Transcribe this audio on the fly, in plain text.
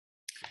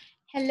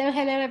Hello,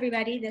 hello,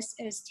 everybody. This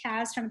is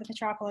Taz from the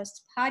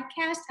Metropolis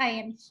Podcast. I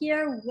am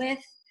here with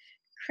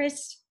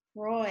Chris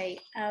Roy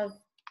of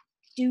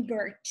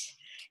Dubert.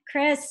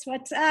 Chris,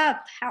 what's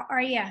up? How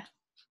are you?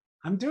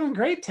 I'm doing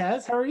great,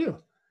 Taz. How are you?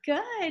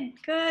 Good.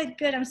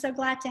 I'm so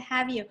glad to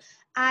have you.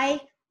 I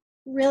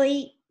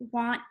really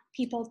want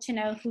people to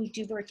know who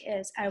Dubert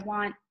is. I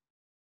want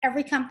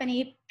every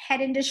company, pet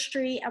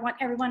industry, I want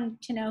everyone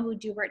to know who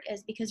Dubert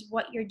is because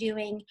what you're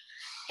doing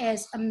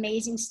is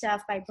amazing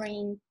stuff by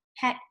bringing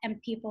pet and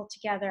people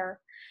together,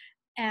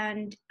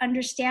 and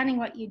understanding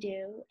what you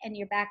do and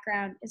your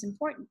background is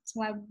important.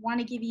 So I want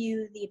to give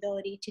you the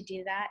ability to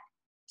do that.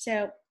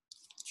 So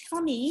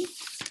tell me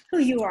who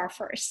you are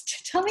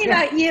first. Tell me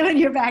about you and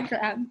your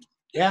background.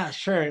 Yeah,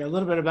 sure. A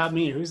little bit about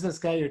me. Who's this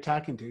guy you're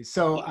talking to?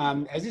 So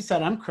as you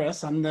said, I'm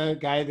Chris. I'm the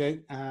guy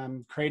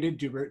that created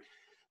Dubert.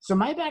 So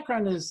my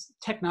background is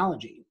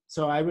technology.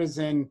 So I was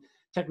in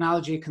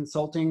technology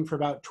consulting for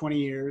about 20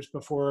 years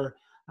before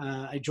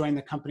I joined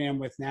the company I'm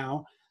with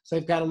now. So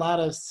I've got a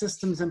lot of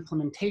systems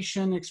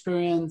implementation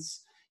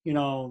experience,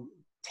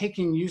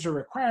 taking user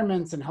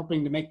requirements and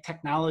helping to make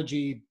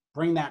technology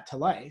bring that to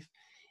life.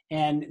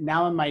 And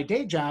now in my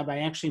day job, I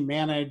actually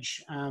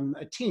manage a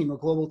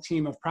global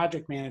team of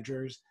project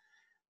managers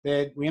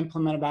that we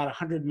implement about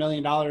 $100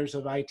 million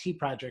of IT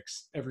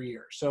projects every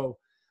year. So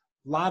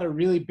a lot of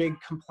really big,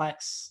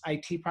 complex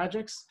IT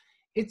projects.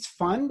 It's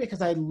fun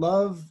because I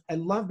love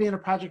being a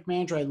project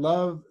manager. I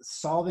love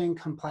solving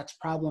complex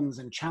problems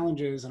and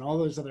challenges and all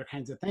those other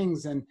kinds of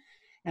things. And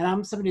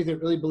I'm somebody that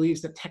really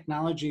believes that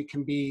technology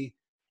can be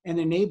an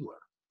enabler.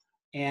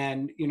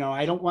 And,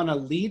 I don't want to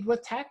lead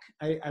with tech.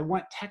 I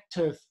want tech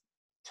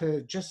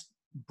to just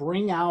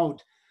bring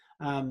out,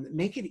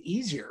 make it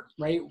easier,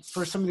 right,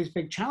 for some of these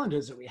big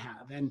challenges that we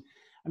have. And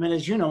I mean,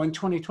 as you know, in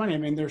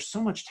 2020, there's so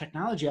much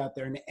technology out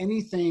there, and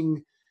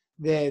anything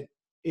that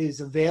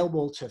is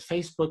available to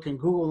Facebook and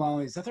Google and all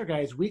these other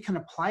guys, we can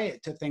apply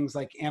it to things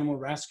like animal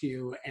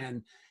rescue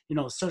and,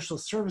 social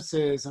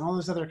services and all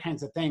those other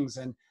kinds of things.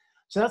 And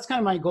so that's kind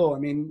of my goal.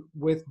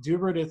 With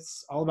Dubert,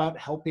 it's all about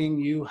helping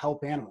you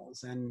help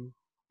animals. And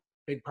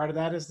a big part of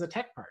that is the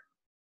tech part.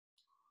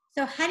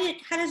 So how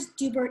does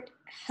Dubert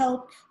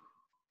help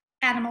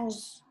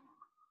animals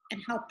and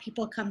help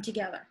people come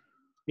together?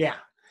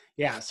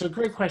 Yeah. So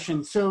great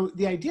question. So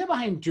the idea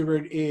behind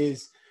Dubert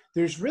is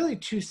there's really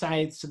two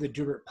sides to the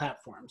Dubert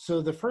platform. So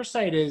the first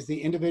side is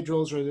the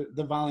individuals or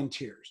the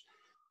volunteers.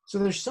 So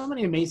there's so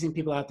many amazing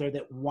people out there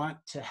that want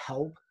to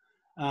help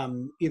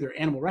either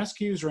animal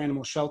rescues or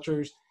animal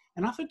shelters.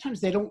 And oftentimes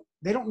they don't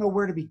know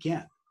where to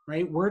begin,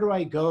 right? Where do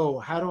I go?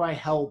 How do I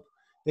help?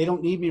 They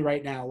don't need me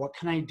right now. What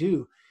can I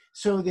do?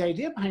 So the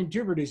idea behind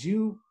Dubert is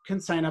you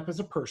can sign up as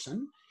a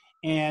person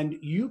and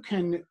you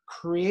can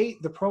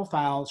create the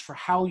profiles for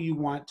how you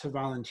want to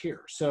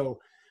volunteer. So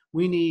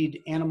we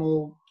need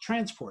animal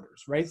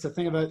transporters, right? So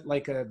think of it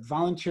like a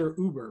volunteer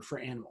Uber for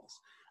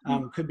animals.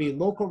 Could be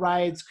local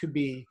rides, could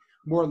be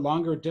more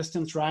longer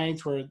distance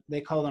rides where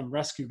they call them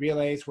rescue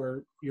relays,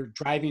 where you're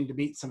driving to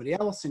meet somebody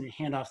else and you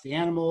hand off the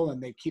animal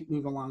and they keep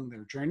moving along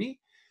their journey.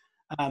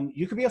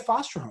 You could be a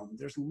foster home.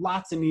 There's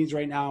lots of needs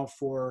right now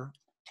for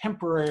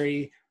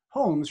temporary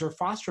homes or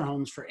foster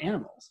homes for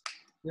animals.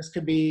 This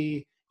could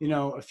be,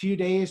 a few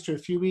days to a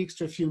few weeks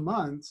to a few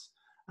months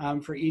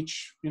for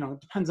each,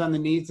 depends on the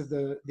needs of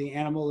the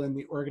animal and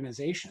the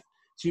organization.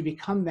 So you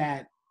become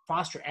that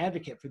foster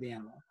advocate for the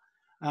animal.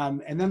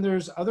 And then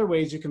there's other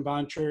ways you can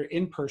volunteer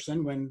in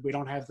person when we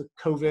don't have the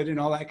COVID and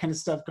all that kind of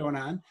stuff going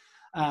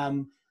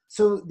on.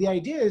 So the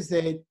idea is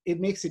that it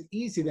makes it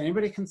easy that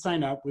anybody can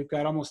sign up. We've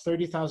got almost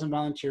 30,000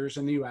 volunteers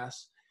in the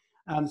US.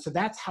 So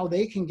that's how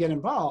they can get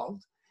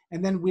involved.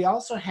 And then we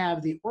also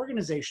have the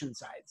organization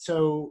side.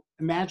 So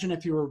imagine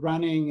if you were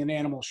running an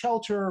animal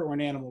shelter or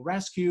an animal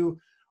rescue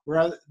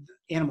or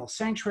animal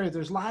sanctuary.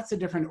 There's lots of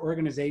different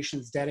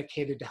organizations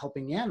dedicated to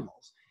helping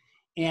animals.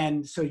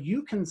 And so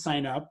you can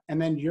sign up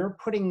and then you're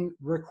putting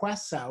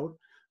requests out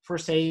for,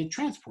 say,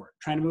 transport,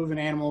 trying to move an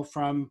animal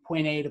from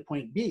point A to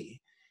point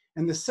B.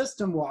 And the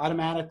system will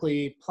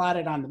automatically plot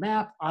it on the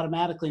map,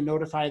 automatically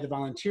notify the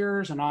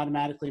volunteers, and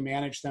automatically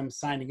manage them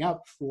signing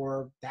up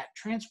for that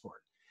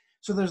transport.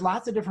 So there's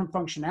lots of different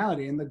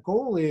functionality. And the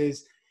goal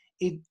is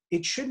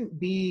it shouldn't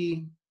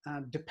be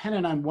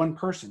dependent on one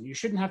person. You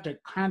shouldn't have to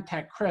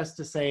contact Chris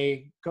to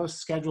say, go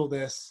schedule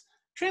this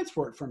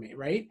transport for me,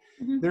 right?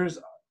 Mm-hmm.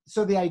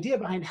 So the idea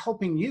behind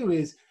helping you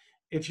is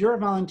if you're a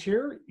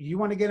volunteer, you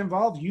want to get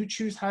involved, you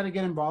choose how to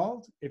get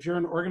involved. If you're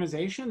an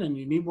organization and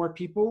you need more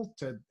people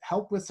to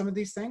help with some of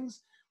these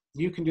things,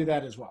 you can do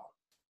that as well.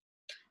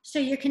 So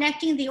you're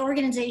connecting the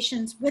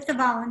organizations with the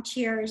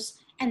volunteers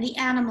and the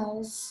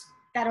animals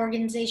that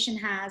organization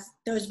has,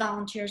 those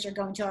volunteers are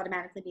going to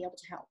automatically be able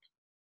to help.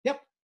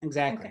 Yep,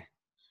 exactly. Okay.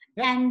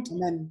 Yep. And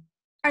then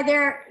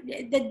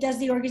does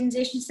the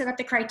organization set up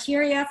the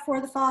criteria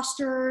for the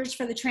fosters,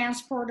 for the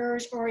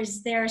transporters, or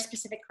is there a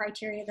specific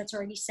criteria that's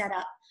already set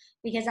up?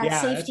 Because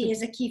safety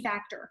is a key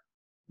factor.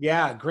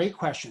 Yeah, great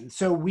question.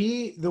 So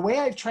the way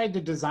I've tried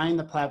to design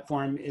the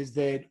platform is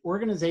that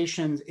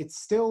organizations, it's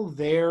still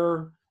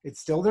their It's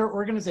still their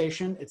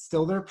organization. It's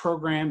still their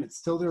program. It's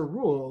still their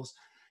rules.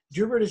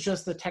 Doobert is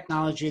just the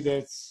technology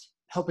that's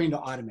helping to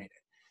automate it.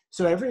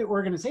 So every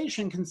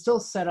organization can still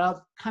set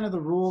up kind of the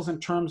rules in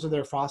terms of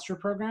their foster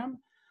program.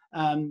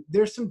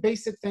 There's some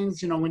basic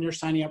things, when you're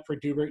signing up for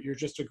Doobert, you're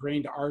just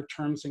agreeing to our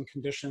terms and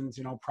conditions,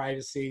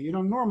 privacy,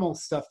 normal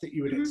stuff that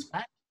you would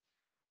expect.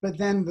 But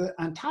then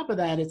on top of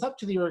that, it's up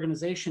to the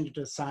organization to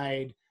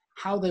decide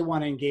how they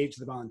want to engage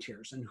the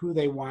volunteers and who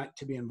they want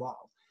to be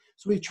involved.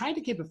 So we've tried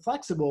to keep it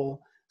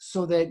flexible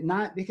so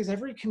that because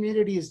every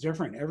community is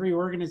different, every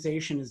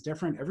organization is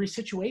different, every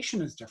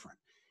situation is different.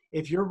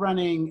 If you're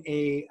running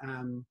a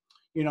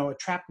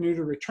trap,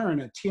 neuter,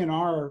 return, a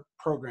TNR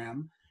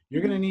program,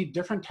 you're going to need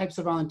different types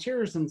of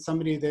volunteers than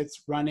somebody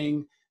that's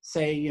running,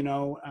 say,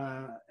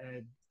 an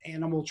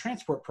animal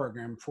transport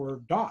program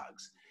for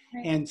dogs.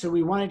 Right. And so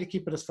we wanted to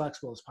keep it as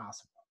flexible as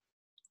possible.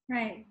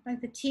 Right.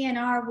 Like the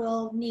TNR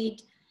will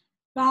need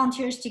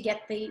volunteers to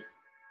get the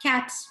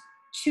cats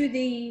to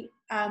the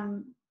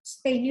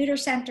spay neuter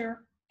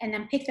center and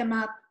then pick them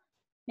up,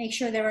 make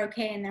sure they're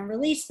okay, and then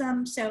release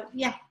them. So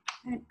yeah,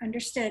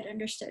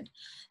 understood.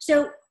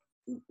 So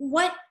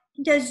what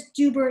does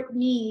Doobert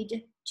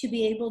need to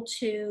be able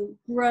to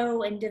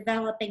grow and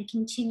develop and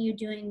continue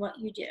doing what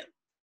you do?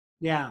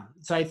 Yeah.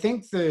 So I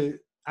think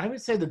I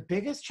would say the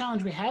biggest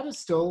challenge we have is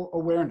still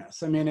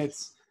awareness. I mean,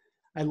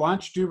 I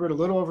launched Doobert a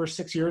little over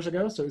 6 years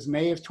ago. So it was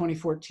May of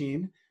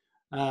 2014.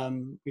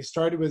 We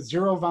started with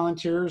 0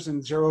 volunteers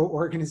and 0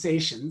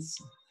 organizations.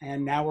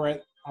 And now we're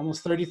at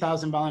almost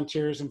 30,000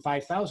 volunteers and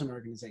 5,000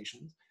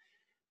 organizations.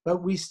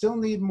 But we still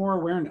need more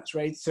awareness,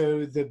 right?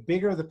 So the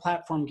bigger the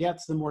platform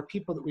gets, the more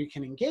people that we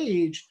can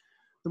engage,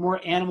 the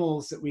more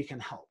animals that we can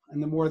help,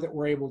 and the more that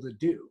we're able to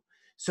do.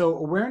 So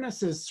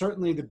awareness is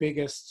certainly the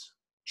biggest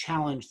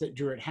challenge that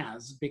Doobert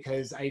has,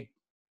 because I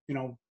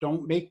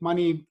don't make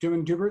money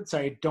doing Doobert, so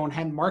I don't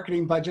have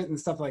marketing budget and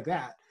stuff like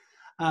that.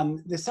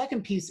 The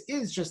second piece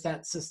is just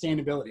that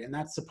sustainability, and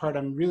that's the part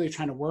I'm really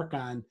trying to work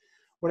on.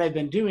 What I've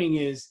been doing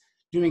is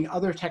doing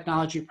other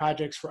technology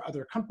projects for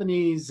other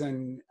companies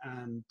and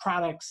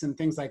products and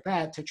things like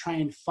that to try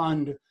and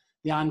fund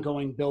the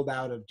ongoing build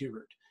out of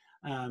Doobert.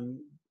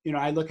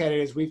 I look at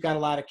it as we've got a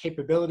lot of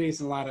capabilities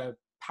and a lot of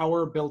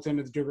power built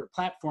into the Doobert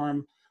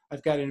platform.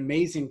 I've got an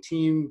amazing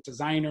team,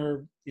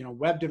 designer,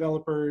 web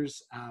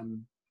developers,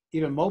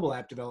 even mobile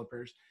app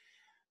developers.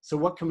 So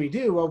what can we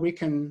do? Well, we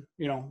can,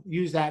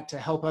 use that to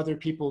help other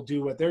people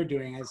do what they're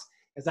doing.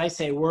 As I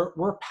say,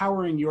 we're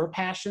powering your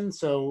passion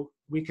so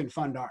we can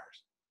fund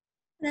ours.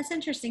 That's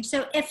interesting.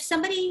 So if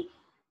somebody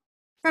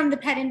from the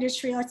pet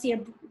industry, let's see,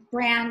 a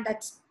brand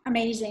that's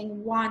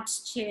amazing,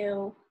 wants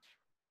to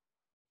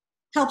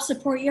help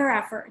support your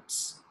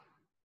efforts,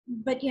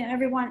 but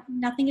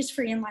nothing is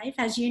free in life,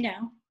 as you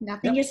know.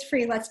 Nothing is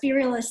free. Let's be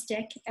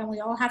realistic, and we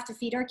all have to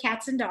feed our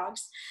cats and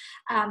dogs,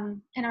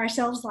 and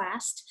ourselves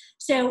last.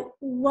 So,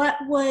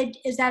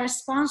 is that a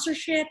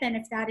sponsorship? And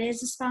if that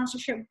is a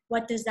sponsorship,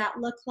 what does that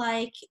look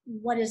like?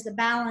 What is the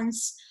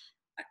balance?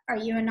 Are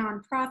you a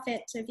nonprofit?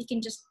 So, if you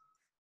can just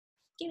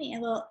give me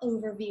a little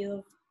overview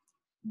of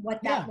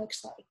what that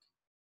looks like.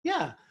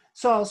 Yeah.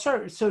 So I'll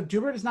start. So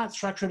Doobert is not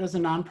structured as a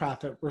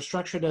nonprofit. We're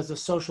structured as a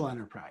social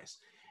enterprise.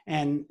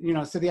 And,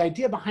 so the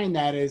idea behind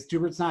that is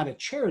Doobert's not a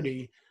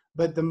charity,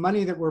 but the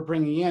money that we're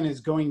bringing in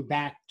is going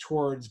back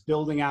towards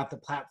building out the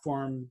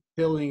platform,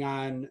 building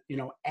on,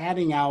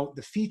 adding out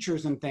the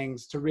features and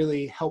things to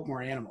really help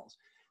more animals.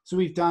 So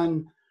we've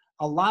done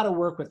a lot of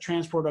work with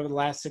transport over the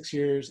last 6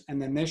 years. And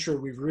then this year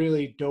we've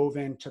really dove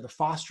into the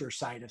foster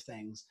side of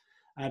things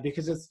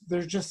because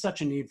there's just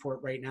such a need for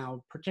it right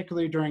now,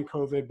 particularly during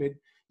COVID, but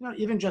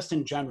even just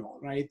in general,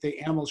 right? The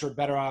animals are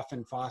better off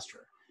in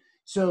foster.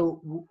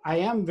 So I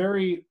am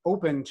very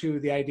open to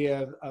the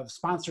idea of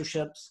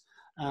sponsorships.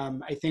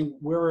 I think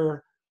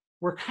we're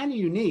kind of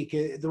unique.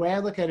 The way I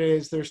look at it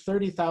is there's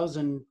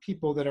 30,000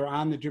 people that are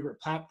on the Doobert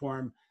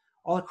platform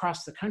all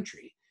across the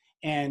country.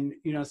 And,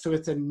 so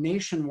it's a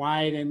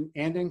nationwide and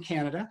in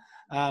Canada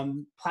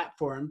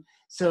platform.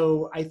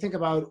 So I think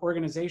about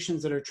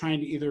organizations that are trying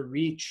to either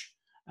reach,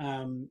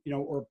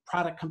 or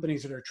product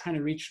companies that are trying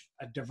to reach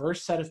a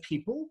diverse set of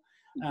people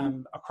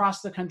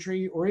across the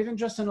country, or even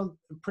just in a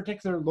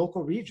particular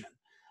local region.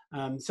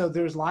 So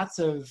there's lots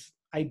of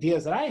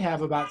ideas that I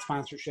have about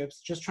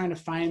sponsorships, just trying to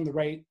find the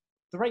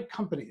right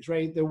companies,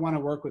 right, that want to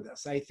work with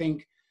us. I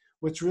think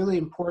what's really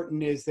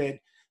important is that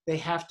they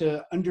have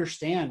to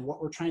understand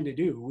what we're trying to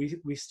do.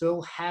 We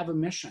still have a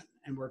mission,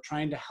 and we're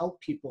trying to help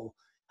people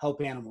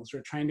help animals.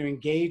 We're trying to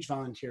engage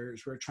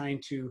volunteers. We're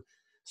trying to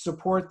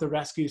support the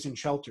rescues and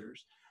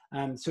shelters.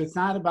 So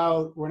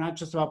we're not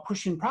just about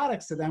pushing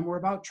products to them, we're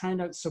about trying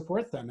to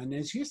support them. And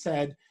as you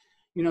said,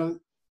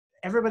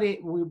 everybody,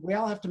 we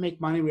all have to make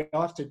money. We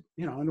all have to,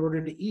 in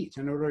order to eat,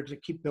 in order to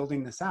keep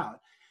building this out.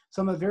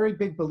 So I'm a very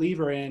big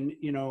believer in,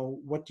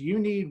 what do you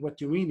need? What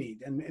do we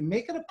need? And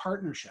make it a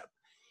partnership.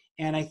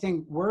 And I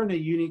think we're in a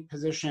unique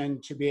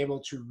position to be able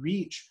to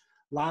reach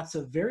lots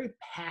of very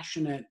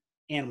passionate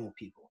animal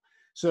people.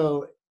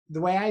 So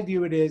the way I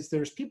view it is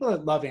there's people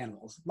that love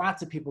animals.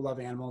 Lots of people love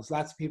animals.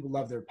 Lots of people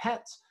love their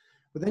pets.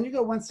 But then you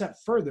go one step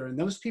further, and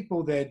those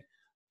people,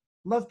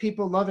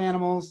 love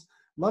animals,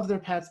 love their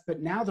pets,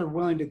 but now they're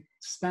willing to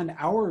spend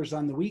hours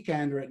on the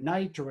weekend or at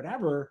night or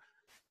whatever,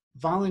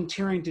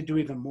 volunteering to do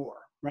even more,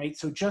 right?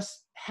 So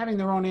just having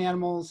their own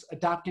animals,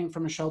 adopting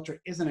from a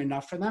shelter isn't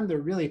enough for them.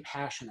 They're really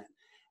passionate.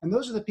 And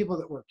those are the people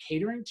that we're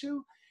catering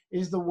to,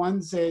 is the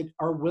ones that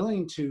are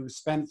willing to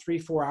spend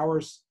 3-4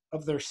 hours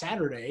of their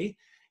Saturday,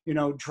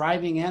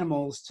 driving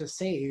animals to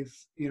save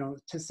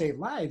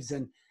lives.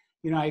 And,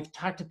 I've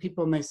talked to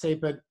people and they say,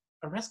 but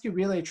a rescue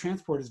relay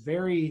transport is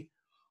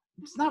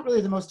it's not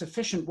really the most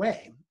efficient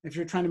way if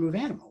you're trying to move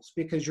animals,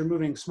 because you're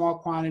moving small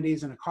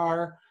quantities in a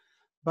car,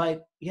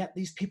 but yet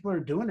these people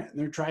are doing it and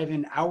they're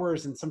driving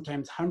hours and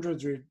sometimes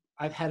hundreds, or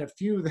I've had a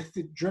few that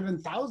have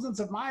driven thousands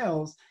of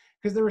miles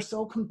because they were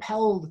so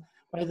compelled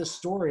by the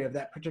story of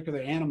that particular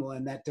animal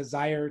and that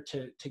desire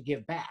to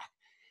give back.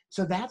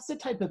 So that's the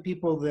type of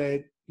people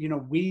that,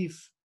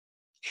 we've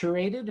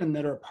curated and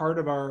that are part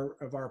of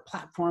our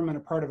platform and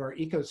a part of our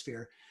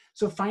ecosphere.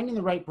 So finding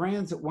the right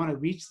brands that want to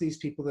reach these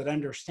people that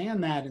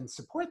understand that and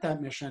support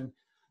that mission,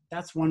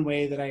 that's one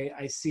way that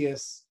I see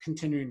us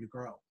continuing to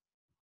grow.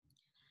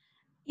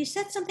 You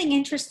said something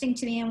interesting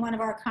to me in one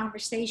of our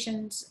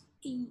conversations.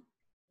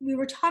 We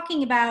were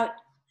talking about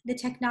the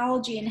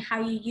technology and how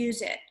you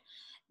use it.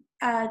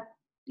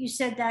 You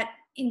said that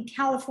in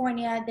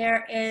California,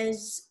 there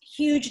is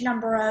huge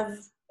number of,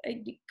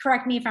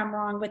 correct me if I'm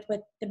wrong with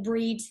the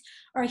breeds,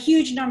 or a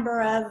huge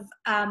number of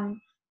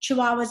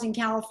Chihuahuas in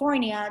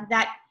California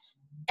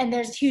and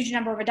there's a huge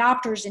number of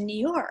adopters in New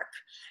York.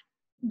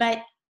 But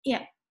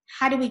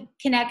how do we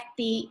connect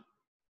the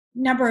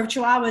number of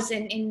Chihuahuas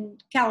in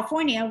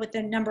California with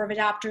the number of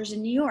adopters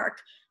in New York?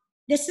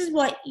 This is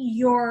what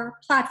your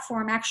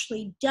platform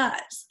actually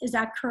does. Is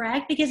that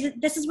correct? Because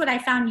this is what I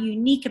found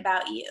unique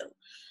about you.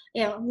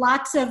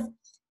 Lots of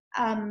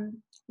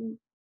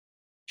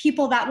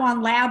people that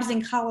want labs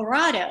in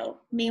Colorado.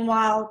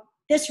 Meanwhile,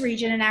 this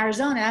region in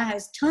Arizona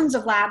has tons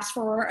of labs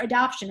for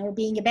adoption or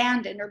being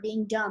abandoned or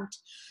being dumped.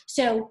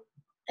 So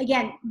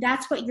again,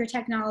 that's what your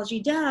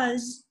technology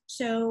does.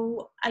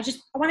 So I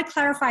want to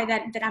clarify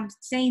that I'm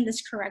saying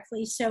this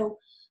correctly. So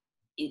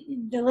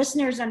the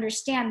listeners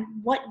understand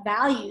what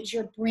values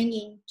you're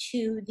bringing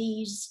to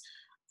these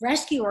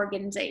rescue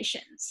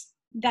organizations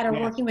that are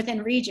working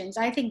within regions.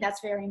 I think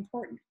that's very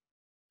important.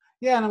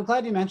 Yeah, and I'm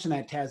glad you mentioned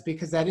that, Taz,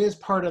 because that is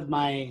part of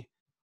my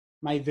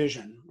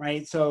vision,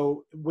 right?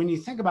 So when you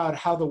think about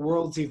how the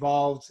world's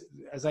evolved,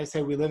 as I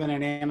say, we live in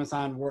an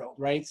Amazon world,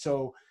 right?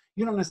 So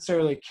you don't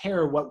necessarily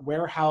care what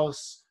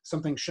warehouse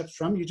something ships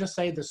from. You just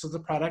say, this is the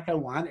product I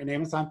want, and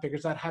Amazon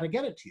figures out how to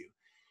get it to you.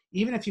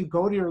 Even if you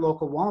go to your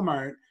local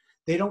Walmart,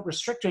 they don't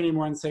restrict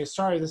anymore and say,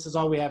 sorry, this is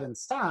all we have in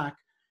stock.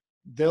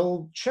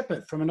 They'll ship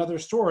it from another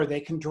store.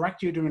 They can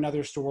direct you to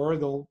another store.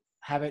 They'll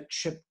have it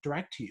shipped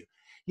direct to you.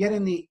 Yet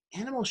in the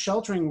animal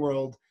sheltering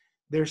world,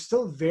 they're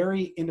still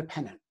very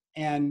independent.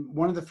 And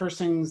one of the first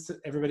things that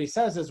everybody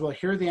says is, well,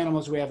 here are the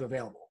animals we have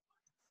available.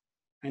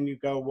 And you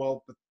go,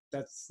 well, but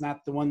that's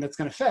not the one that's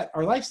going to fit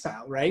our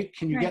lifestyle, right?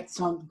 Can you get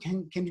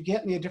can you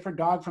get me a different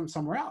dog from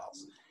somewhere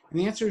else? And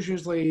the answer is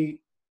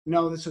usually,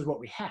 no, this is what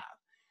we have.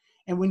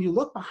 And when you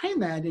look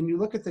behind that and you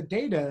look at the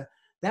data,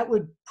 that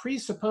would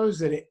presuppose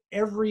that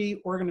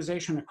every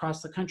organization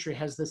across the country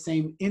has the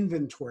same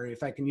inventory,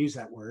 if I can use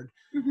that word,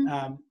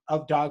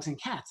 of dogs and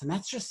cats. And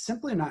that's just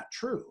simply not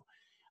true.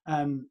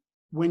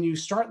 When you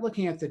start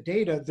looking at the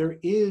data, there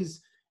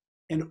is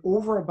an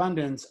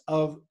overabundance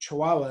of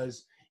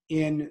Chihuahuas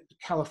in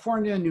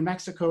California, New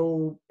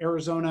Mexico,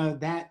 Arizona,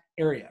 that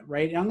area,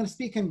 right? And I'm going to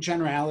speak in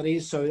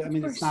generalities, so I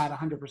mean, it's not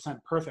 100%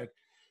 perfect.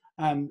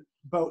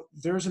 But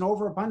there's an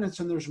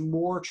overabundance and there's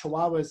more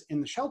Chihuahuas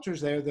in the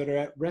shelters there that are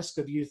at risk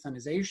of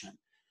euthanization.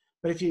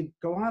 But if you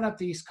go on up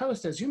the East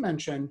Coast, as you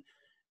mentioned,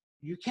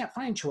 you can't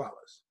find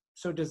Chihuahuas.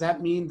 So does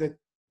that mean that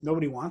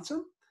nobody wants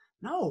them?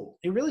 No,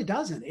 it really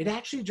doesn't. It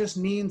actually just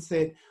means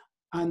that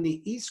on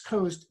the East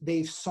Coast,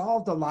 they've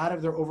solved a lot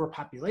of their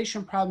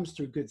overpopulation problems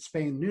through good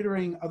spay and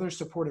neutering, other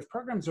supportive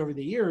programs over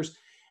the years.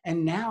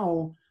 And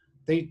now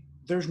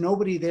there's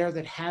nobody there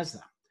that has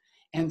them.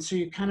 And so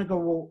you kind of go,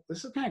 well,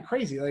 this is kind of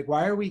crazy. Like,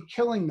 why are we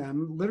killing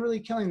them, literally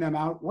killing them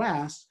out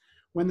west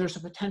when there's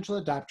a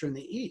potential adopter in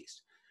the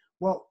east?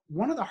 Well,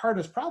 one of the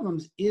hardest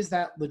problems is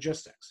that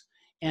logistics.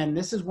 And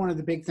this is one of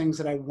the big things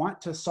that I want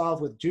to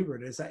solve with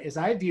Dubert is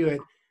I view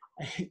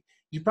it,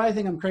 you probably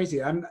think I'm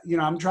crazy. I'm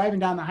driving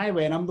down the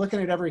highway and I'm looking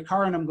at every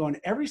car and I'm going,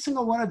 every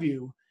single one of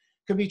you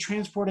could be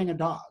transporting a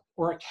dog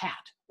or a cat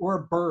or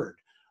a bird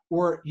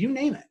or you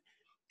name it.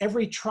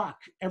 Every truck,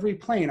 every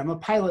plane, I'm a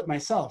pilot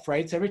myself,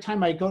 right? So every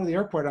time I go to the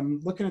airport, I'm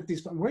looking at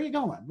these, where are you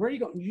going? Where are you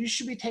going? You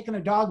should be taking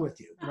a dog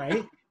with you,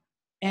 right?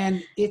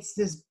 And it's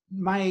this,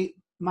 my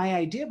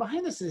idea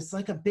behind this is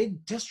like a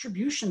big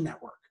distribution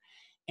network.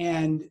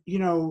 And,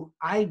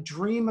 I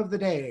dream of the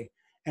day,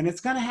 and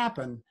it's going to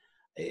happen,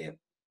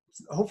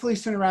 hopefully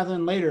sooner rather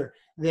than later,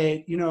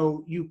 that,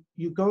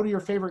 you go to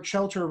your favorite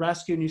shelter or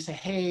rescue and you say,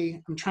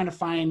 hey, I'm trying to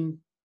find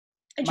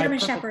a German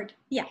Shepherd.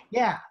 Yeah.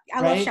 Yeah.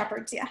 I love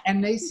Shepherds. Yeah.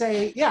 And they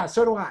say, yeah,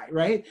 so do I.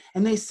 Right.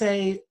 And they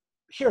say,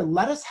 here,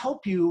 let us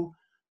help you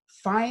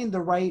find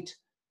the right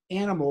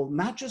animal,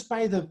 not just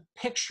by the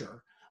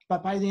picture,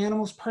 but by the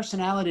animal's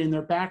personality and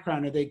their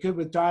background. Are they good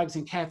with dogs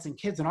and cats and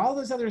kids and all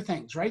those other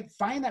things, right?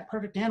 Find that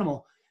perfect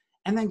animal.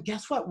 And then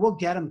guess what? We'll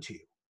get them to you,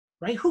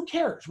 right? Who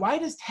cares? Why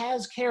does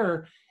Taz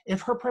care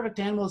if her perfect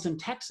animal is in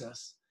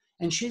Texas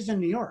and she's in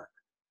New York?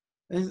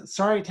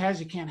 Sorry, Taz,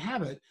 you can't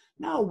have it.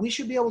 No, we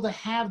should be able to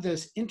have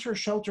this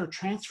inter-shelter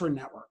transfer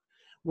network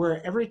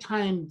where every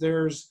time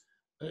there's,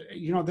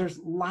 there's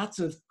lots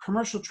of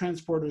commercial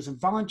transporters and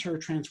volunteer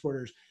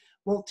transporters.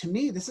 Well, to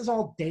me, this is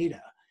all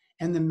data.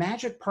 And the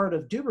magic part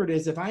of Dubert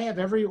is if I have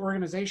every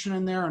organization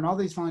in there and all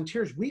these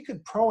volunteers, we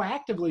could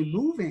proactively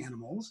move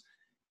animals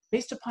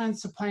based upon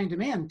supply and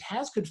demand.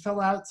 Taz could fill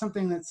out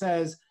something that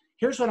says,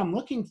 here's what I'm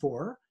looking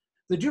for.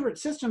 The Dubert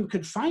system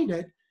could find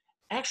it,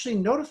 actually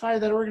notify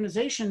that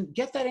organization,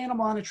 get that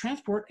animal on a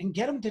transport and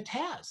get them to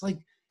Taz. Like,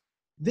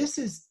 this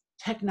is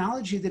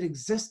technology that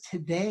exists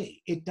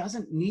today. It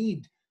doesn't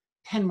need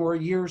 10 more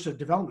years of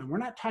development. We're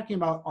not talking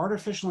about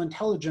artificial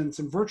intelligence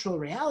and virtual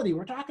reality.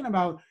 We're talking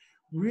about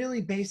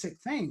really basic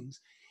things.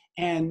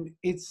 And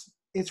it's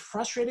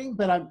frustrating,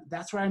 but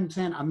that's why I'm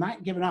saying I'm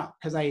not giving up,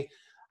 because I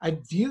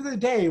view the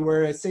day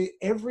where I say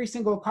every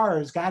single car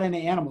has got an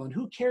animal, and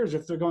who cares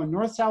if they're going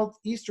north, south,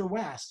 east, or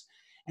west,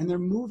 and they're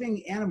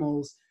moving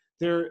animals.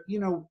 They're,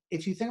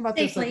 if you think about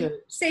safely, this,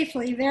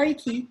 safely, very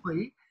key.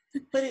 Safely,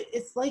 but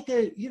it's like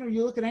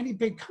you look at any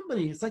big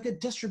company, it's like a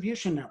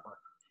distribution network.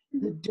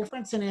 Mm-hmm. The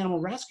difference in animal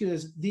rescue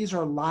is these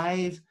are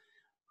live,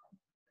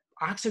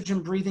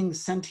 oxygen breathing,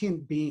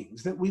 sentient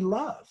beings that we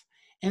love.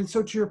 And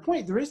so to your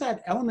point, there is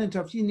that element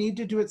of you need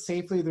to do it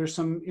safely. There's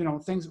some,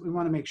 things that we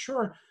want to make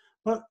sure,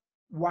 but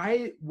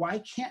why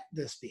can't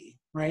this be,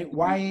 right?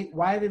 Mm-hmm.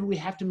 Why did we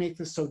have to make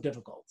this so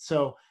difficult?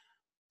 So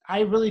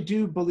I really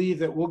do believe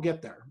that we'll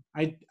get there.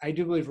 I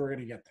do believe we're going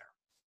to get there.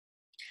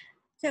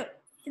 So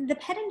the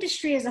pet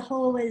industry as a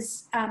whole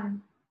is,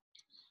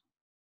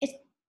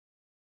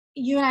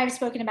 you and I have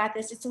spoken about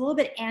this. It's a little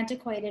bit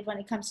antiquated when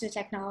it comes to the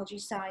technology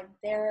side.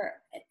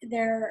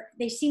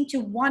 They seem to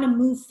want to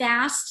move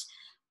fast,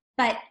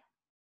 but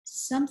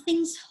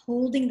something's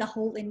holding the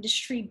whole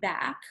industry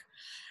back.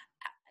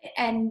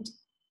 And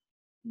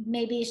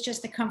maybe it's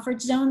just the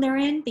comfort zone they're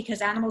in,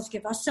 because animals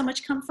give us so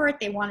much comfort.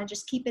 They want to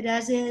just keep it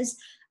as is.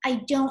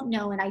 I don't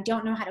know, and I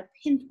don't know how to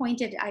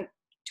pinpoint it. I've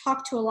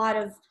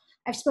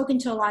spoken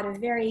to a lot of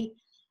very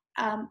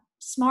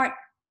smart,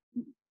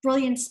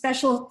 brilliant,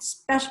 special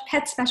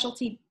pet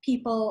specialty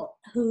people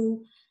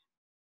who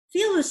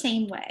feel the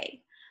same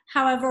way.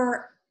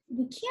 However,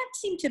 we can't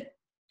seem to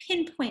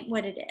pinpoint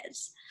what it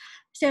is.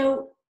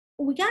 So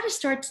we got to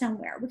start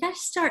somewhere. We got to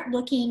start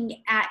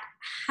looking at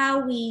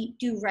how we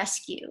do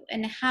rescue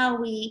and how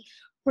we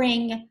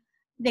bring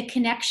the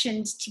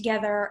connections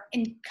together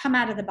and come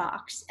out of the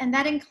box. And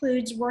that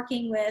includes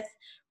working with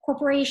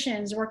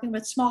corporations, working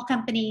with small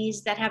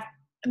companies that have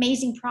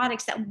amazing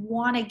products that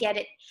want to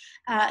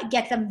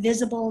get them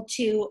visible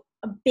to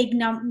a big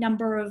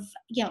number of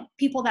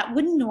people that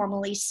wouldn't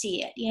normally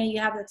see it.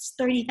 You have this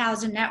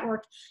 30,000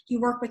 network.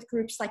 You work with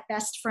groups like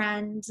Best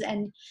Friends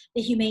and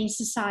the Humane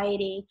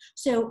Society.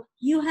 So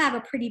you have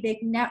a pretty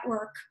big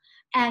network.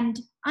 And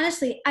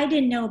honestly, I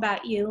didn't know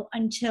about you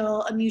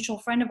until a mutual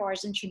friend of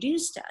ours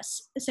introduced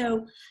us.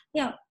 So,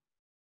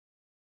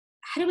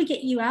 how do we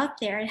get you out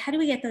there, and how do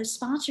we get those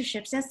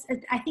sponsorships?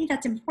 I think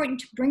that's important,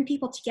 to bring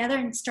people together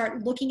and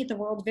start looking at the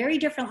world very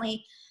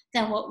differently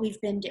than what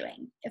we've been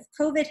doing. If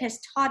COVID has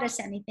taught us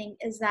anything,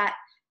 is that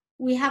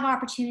we have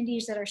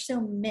opportunities that are so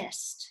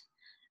missed.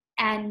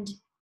 And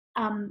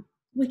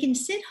we can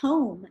sit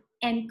home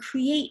and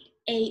create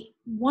a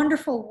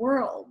wonderful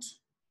world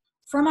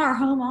from our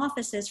home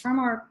offices, from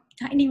our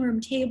dining room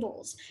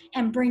tables,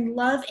 and bring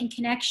love and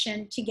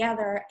connection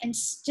together and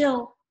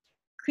still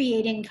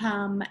create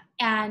income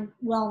and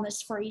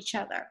wellness for each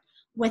other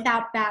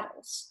without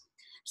battles.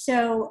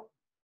 So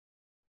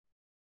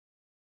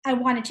I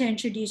wanted to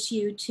introduce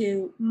you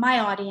to my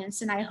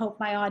audience, and I hope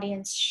my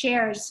audience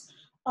shares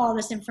all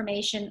this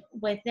information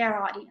with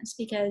their audience,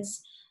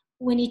 because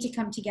we need to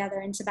come together,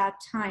 and it's about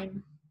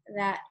time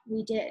that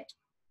we did.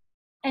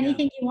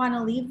 Anything you want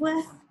to leave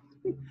with?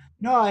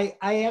 No, I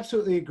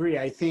absolutely agree.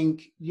 I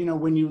think,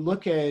 when you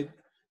look at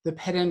the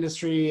pet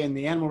industry and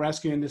the animal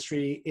rescue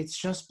industry, it's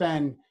just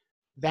been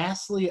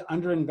vastly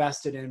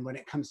underinvested in when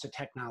it comes to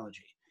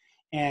technology.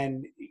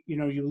 And,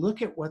 you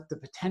look at what the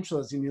potential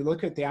is, and you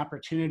look at the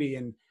opportunity,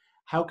 and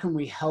how can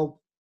we help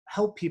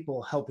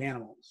people help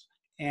animals?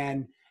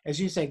 And as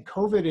you said,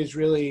 COVID has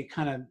really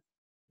kind of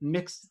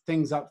mixed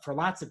things up for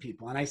lots of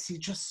people. And I see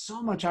just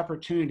so much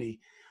opportunity.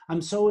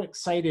 I'm so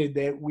excited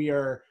that we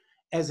are,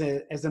 as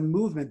a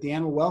movement, the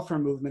animal welfare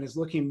movement is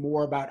looking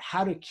more about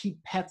how to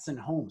keep pets in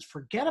homes.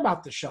 Forget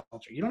about the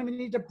shelter. You don't even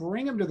need to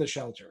bring them to the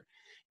shelter.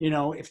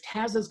 If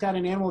Taz has got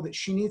an animal that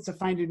she needs to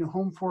find a new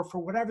home for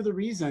whatever the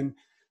reason,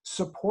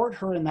 support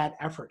her in that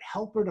effort.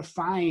 Help her to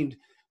find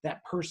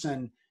that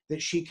person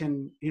that she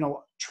can,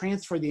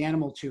 transfer the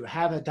animal to,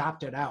 have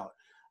adopted out.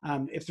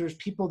 If there's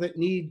people that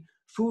need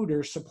food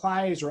or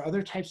supplies or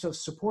other types of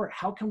support,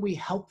 how can we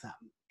help them?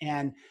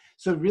 And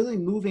so really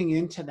moving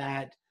into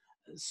that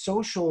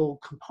social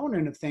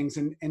component of things.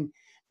 And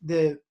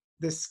the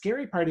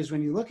scary part is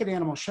when you look at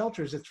animal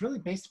shelters, it's really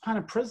based upon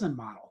a prison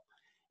model.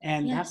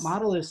 And that Yes.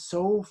 model is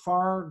so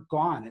far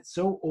gone. It's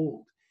so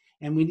old.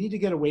 And we need to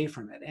get away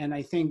from it. And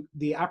I think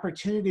the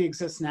opportunity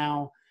exists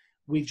now.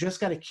 We've just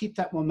got to keep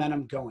that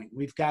momentum going.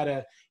 We've got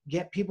to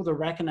get people to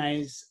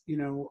recognize,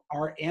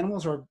 our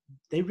animals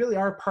they really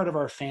are part of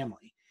our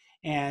family.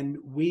 And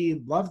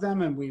we love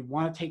them and we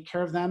want to take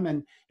care of them.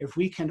 And if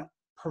we can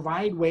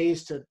provide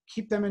ways to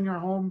keep them in your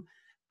home,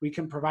 we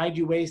can provide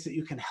you ways that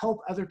you can help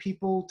other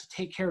people to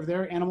take care of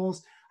their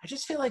animals. I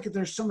just feel like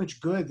there's so much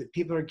good that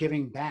people are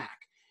giving back.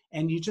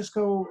 And you just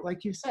go,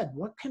 like you said,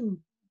 what can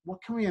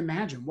we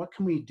imagine? What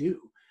can we do?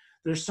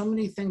 There's so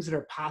many things that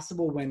are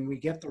possible when we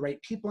get the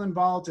right people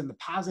involved and the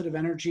positive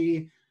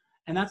energy.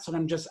 And that's what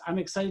I'm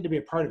excited to be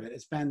a part of it.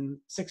 It's been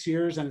 6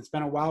 years and it's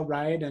been a wild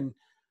ride, and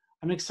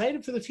I'm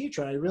excited for the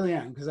future. I really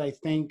am, because I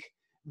think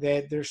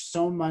that there's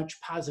so much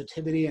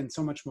positivity and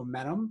so much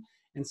momentum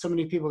and so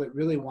many people that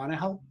really want to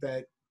help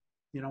that,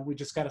 we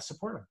just got to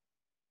support them.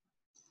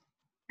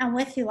 I'm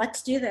with you.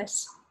 Let's do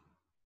this.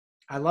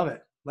 I love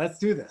it. Let's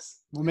do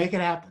this. We'll make it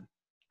happen.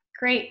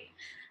 Great.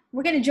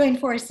 We're going to join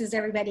forces,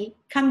 everybody.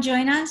 Come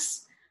join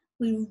us.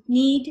 We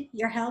need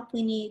your help.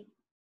 We need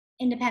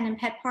independent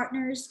pet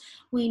partners.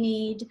 We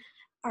need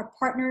our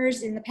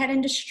partners in the pet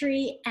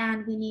industry,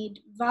 and we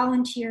need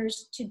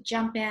volunteers to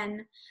jump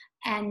in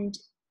and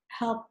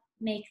help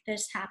make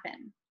this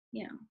happen.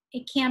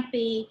 It can't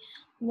be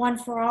one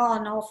for all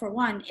and all for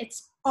one.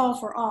 It's all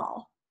for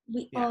all.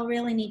 We all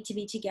really need to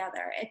be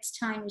together. It's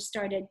time we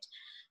started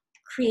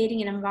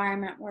creating an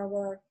environment where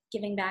we're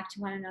giving back to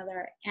one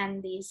another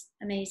and these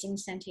amazing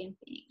sentient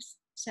beings.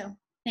 So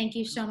thank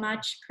you so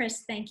much,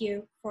 Chris. Thank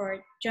you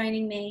for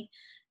joining me,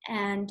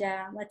 and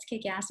let's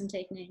kick ass and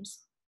take names.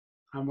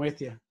 I'm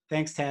with you.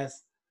 Thanks, Taz.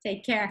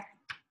 Take care.